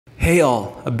Hey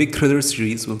all, a big thriller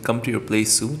series will come to your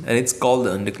place soon and it's called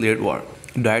The Undeclared War.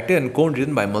 Directed and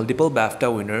co-written by multiple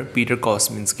BAFTA winner Peter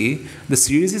Kosminsky, the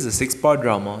series is a six-part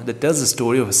drama that tells the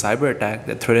story of a cyber attack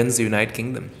that threatens the United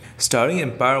Kingdom. Starring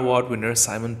Empire Award winner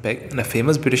Simon Pegg and a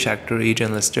famous British actor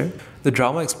Adrian Lester, the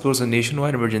drama explores a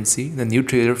nationwide emergency in a new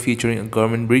trailer featuring a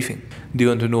government briefing. Do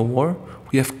you want to know more?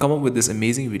 We have come up with this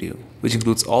amazing video, which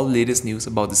includes all the latest news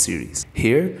about the series.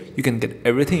 Here, you can get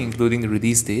everything including the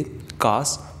release date,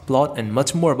 cast, plot and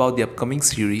much more about the upcoming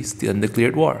series, The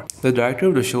Undeclared War. The director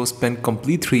of the show spent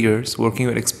complete 3 years working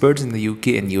with experts in the UK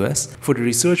and US for the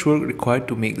research work required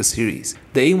to make the series.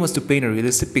 The aim was to paint a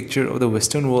realistic picture of the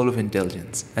Western world of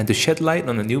intelligence and to shed light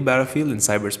on a new battlefield in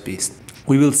cyberspace.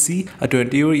 We will see a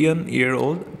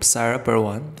 21-year-old Sarah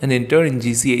Parwan, an intern in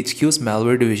GCHQ's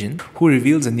malware division, who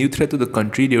reveals a new threat to the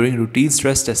country during routine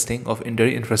stress testing of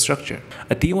internet infrastructure.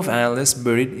 A team of analysts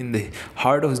buried in the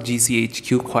heart of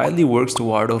GCHQ quietly works to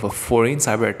ward off a foreign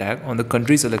cyber attack on the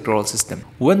country's electoral system.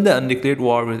 When The Undeclared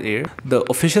War will air, the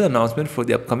official announcement for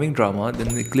the upcoming drama, The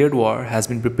Undeclared War, has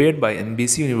been prepared by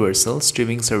NBC Universal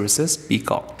streaming services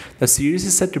Peacock. The series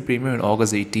is set to premiere on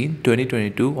August 18,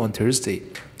 2022 on Thursday.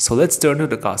 So let's turn to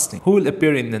the casting. Who will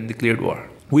appear in The Undeclared War?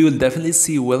 We will definitely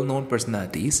see well-known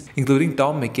personalities, including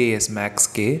Tom McKay as Max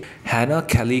K, Hannah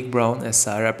Calleek-Brown as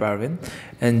Sarah Parvin,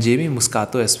 and Jamie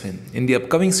Muscato as Finn in the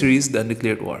upcoming series The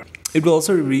Undeclared War. It will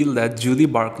also reveal that Julie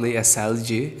Barclay as Sally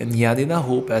J and Yadina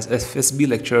Hope as FSB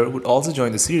lecturer would also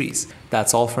join the series.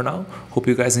 That's all for now. Hope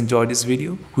you guys enjoyed this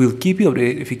video. We'll keep you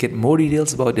updated if we get more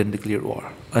details about The Undeclared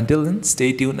War. Until then,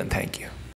 stay tuned and thank you.